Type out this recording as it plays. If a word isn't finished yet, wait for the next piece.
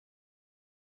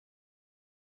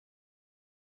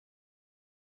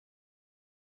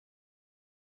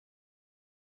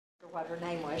what her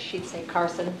name was, she'd say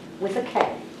Carson with a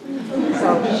K.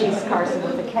 So she's Carson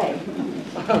with a K.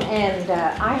 And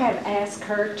I have asked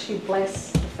her to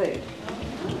bless the food.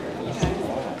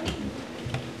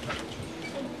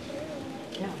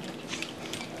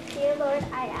 Dear Lord,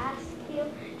 I ask you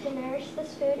to nourish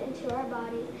this food into our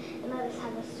bodies and let us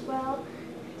have a swell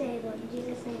day, Lord. In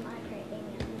Jesus' name I pray.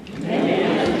 Amen.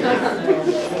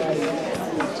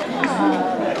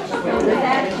 With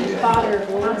that, Father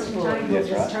Constantine, we'll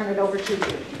just turn it over to you.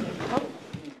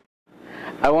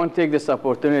 I want to take this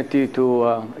opportunity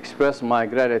to express my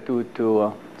gratitude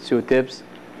to Sue Tibbs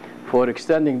for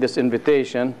extending this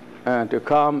invitation and to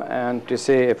come and to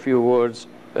say a few words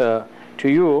to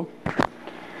you.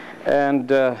 And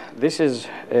this is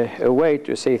a way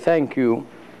to say thank you.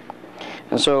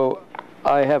 And so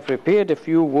I have prepared a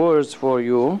few words for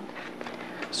you.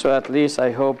 So at least I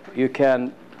hope you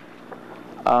can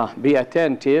be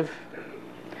attentive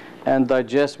and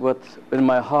digest what's in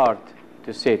my heart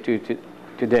to say to you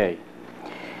today.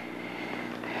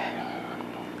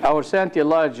 Our Saint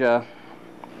Elijah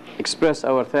expressed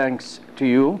our thanks to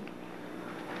you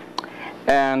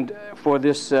and for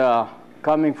this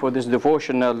coming for this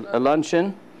devotional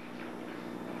luncheon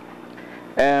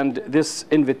and this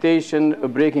invitation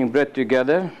of breaking bread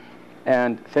together,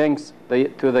 and thanks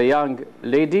to the young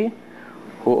lady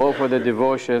who offered the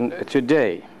devotion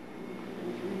today.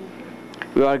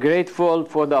 We are grateful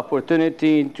for the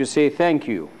opportunity to say thank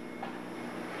you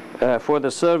for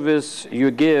the service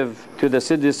you give to the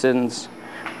citizens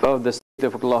of the state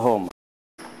of Oklahoma.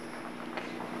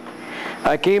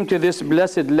 I came to this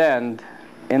blessed land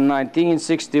in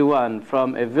 1961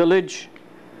 from a village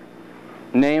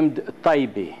named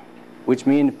Taibi, which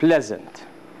means pleasant,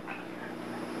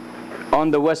 on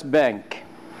the West Bank.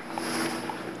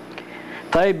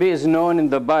 Taibi is known in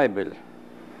the Bible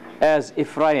as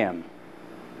Ephraim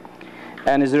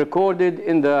and is recorded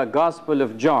in the Gospel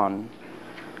of John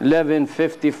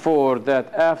 11:54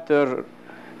 that after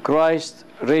Christ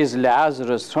raised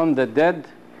Lazarus from the dead,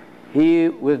 he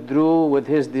withdrew with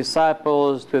his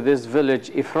disciples to this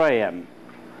village Ephraim,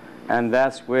 and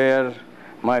that's where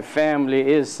my family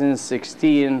is since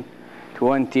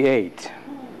 1628.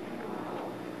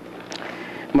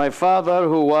 My father,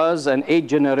 who was an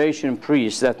 8th-generation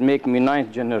priest, that make me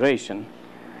 9th generation,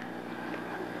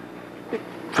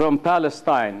 from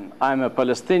Palestine. I'm a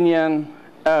Palestinian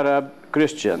Arab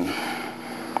Christian.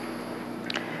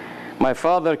 My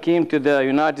father came to the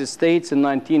United States in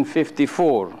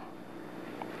 1954.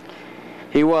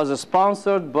 He was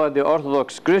sponsored by the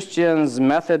Orthodox Christians,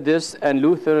 Methodists, and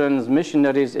Lutherans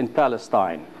missionaries in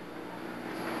Palestine.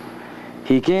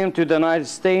 He came to the United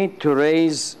States to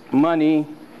raise money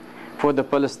for the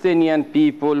Palestinian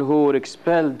people who were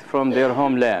expelled from their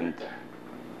homeland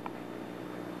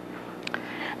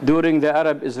during the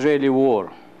Arab-Israeli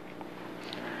War.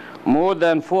 More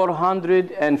than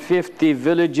 450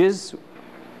 villages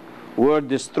were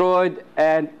destroyed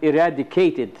and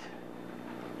eradicated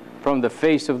from the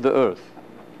face of the earth.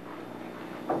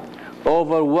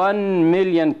 Over 1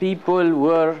 million people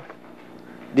were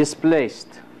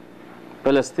displaced,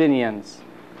 Palestinians.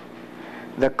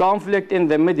 The conflict in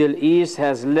the Middle East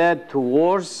has led to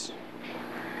wars,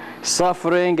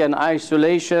 suffering, and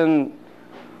isolation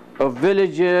of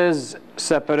villages,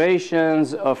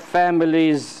 separations of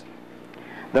families,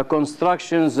 the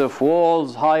constructions of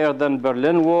walls higher than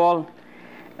Berlin Wall,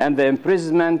 and the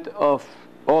imprisonment of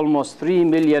almost 3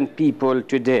 million people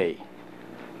today,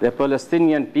 the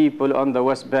Palestinian people on the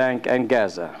West Bank and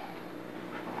Gaza.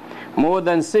 More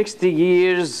than 60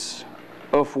 years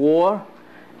of war,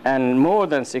 and more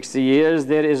than 60 years,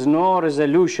 there is no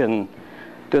resolution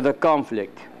to the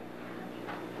conflict.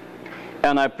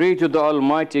 And I pray to the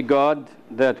Almighty God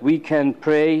that we can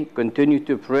pray, continue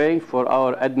to pray for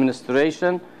our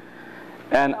administration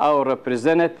and our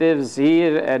representatives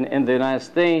here and in the United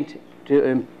States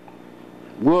to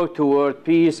work toward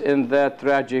peace in that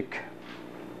tragic,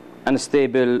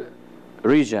 unstable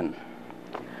region.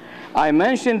 I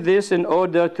mention this in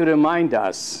order to remind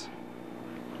us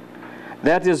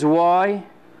that is why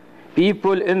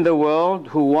people in the world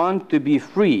who want to be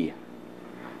free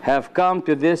have come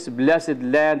to this blessed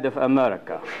land of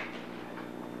America.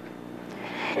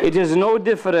 It is no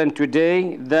different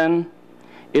today than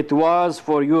it was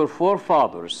for your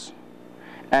forefathers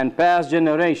and past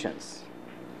generations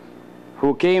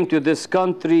who came to this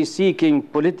country seeking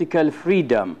political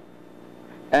freedom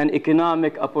and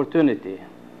economic opportunity.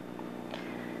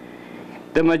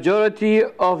 The majority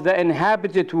of the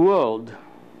inhabited world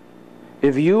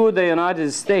view the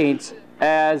United States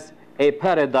as a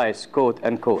paradise, quote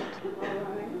unquote.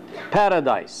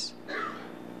 Paradise.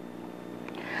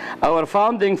 Our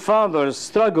founding fathers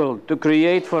struggled to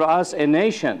create for us a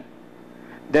nation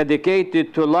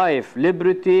dedicated to life,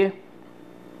 liberty,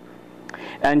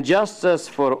 and justice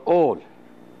for all.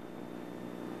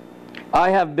 I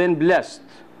have been blessed,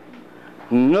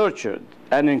 nurtured,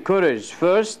 and encouraged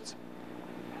first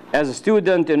as a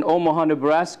student in Omaha,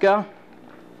 Nebraska,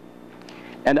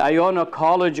 and Iona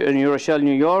College in New Rochelle,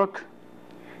 New York,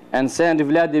 and St.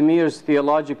 Vladimir's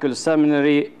Theological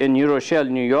Seminary in New Rochelle,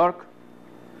 New York,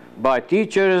 by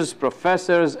teachers,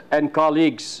 professors, and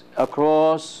colleagues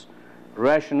across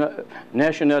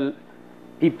national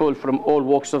people from all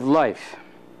walks of life.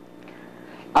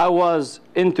 I was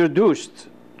introduced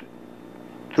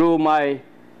through my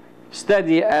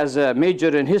study as a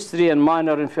major in history and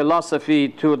minor in philosophy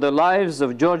to the lives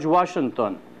of George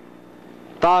Washington,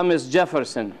 Thomas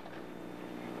Jefferson,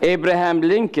 Abraham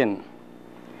Lincoln,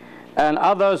 and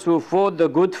others who fought the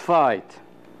good fight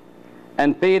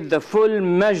and paid the full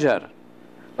measure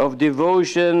of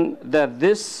devotion that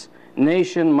this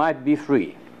nation might be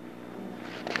free.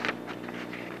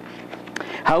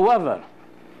 However,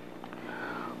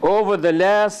 over the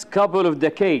last couple of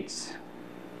decades,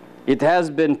 it has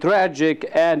been tragic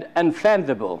and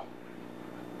unfathomable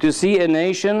to see a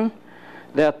nation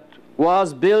that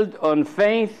was built on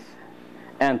faith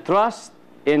and trust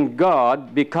in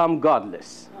God become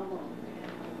godless.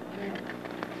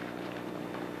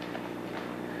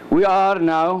 We are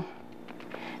now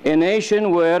a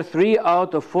nation where 3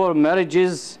 out of 4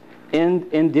 marriages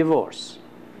end in divorce.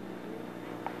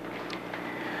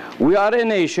 We are a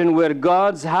nation where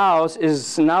God's house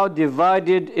is now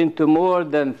divided into more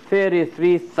than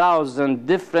 33,000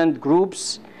 different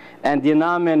groups and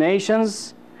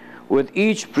denominations, with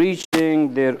each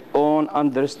preaching their own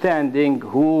understanding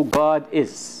who God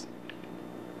is.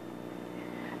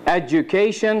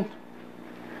 Education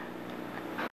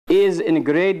is in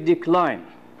great decline,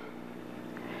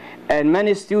 and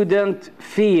many students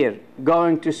fear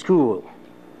going to school.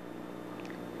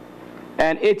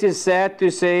 And it is sad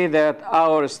to say that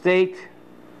our state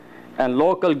and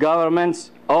local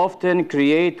governments often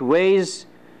create ways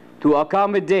to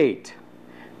accommodate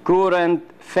current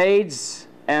faiths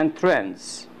and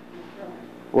trends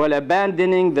while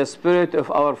abandoning the spirit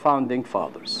of our founding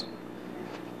fathers.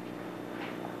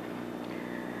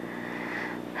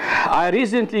 I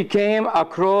recently came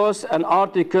across an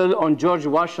article on George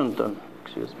Washington.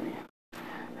 Excuse me.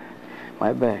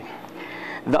 My bag.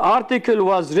 The article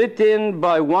was written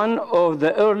by one of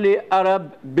the early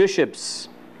Arab bishops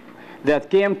that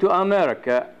came to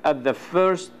America at the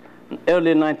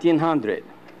early 1900s.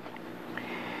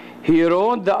 He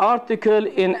wrote the article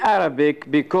in Arabic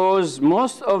because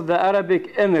most of the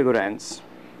Arabic immigrants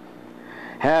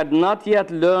had not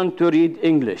yet learned to read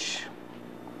English.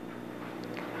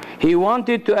 He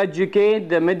wanted to educate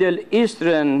the Middle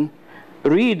Eastern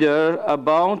reader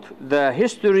about the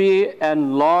history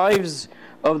and lives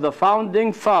of the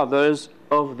founding fathers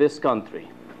of this country.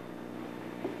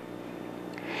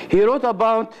 He wrote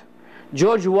about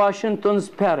George Washington's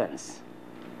parents,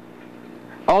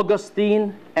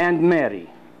 Augustine and Mary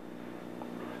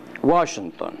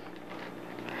Washington.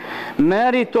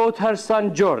 Mary taught her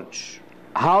son George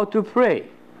how to pray,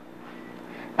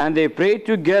 and they prayed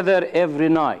together every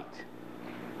night,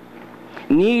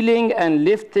 kneeling and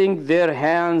lifting their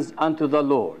hands unto the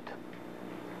Lord.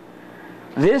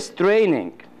 This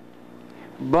training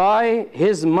by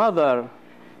his mother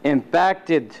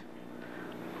impacted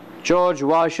George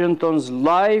Washington's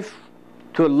life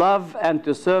to love and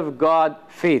to serve God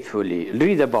faithfully.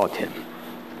 Read about him.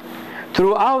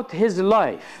 Throughout his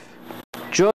life,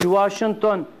 George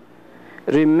Washington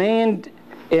remained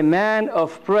a man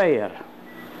of prayer,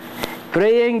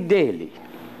 praying daily.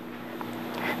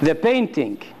 The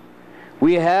painting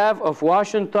we have of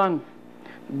Washington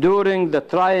during the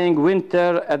trying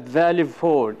winter at Valley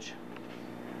Forge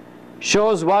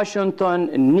shows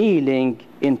Washington kneeling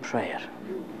in prayer.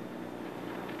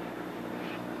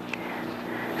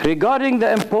 Regarding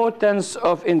the importance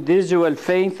of individual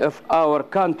faith of our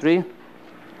country,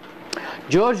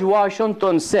 George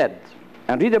Washington said,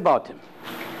 and read about him,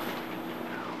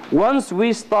 once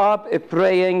we stop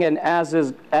praying and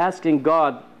asking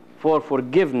God for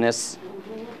forgiveness,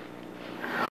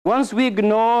 once we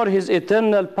ignore his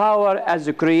eternal power as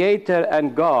a creator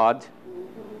and God,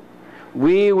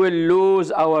 we will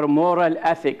lose our moral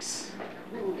ethics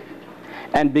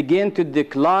and begin to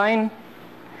decline,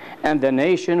 and the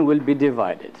nation will be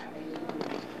divided.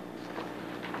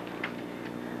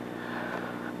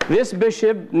 This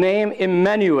bishop named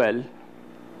Emmanuel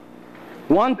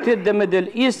wanted the Middle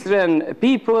Eastern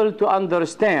people to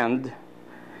understand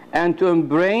and to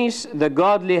embrace the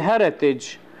godly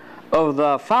heritage of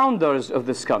the founders of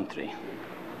this country.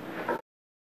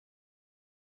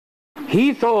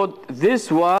 He thought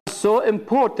this was so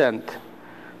important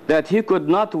that he could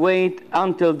not wait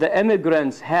until the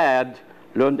immigrants had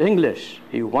learned English.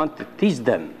 He wanted to teach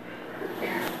them.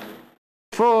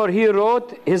 Therefore, he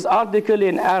wrote his article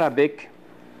in Arabic,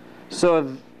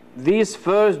 so these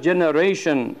first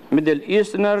generation Middle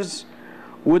Easterners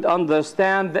would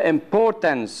understand the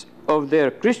importance of their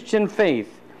Christian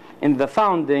faith in the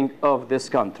founding of this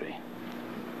country.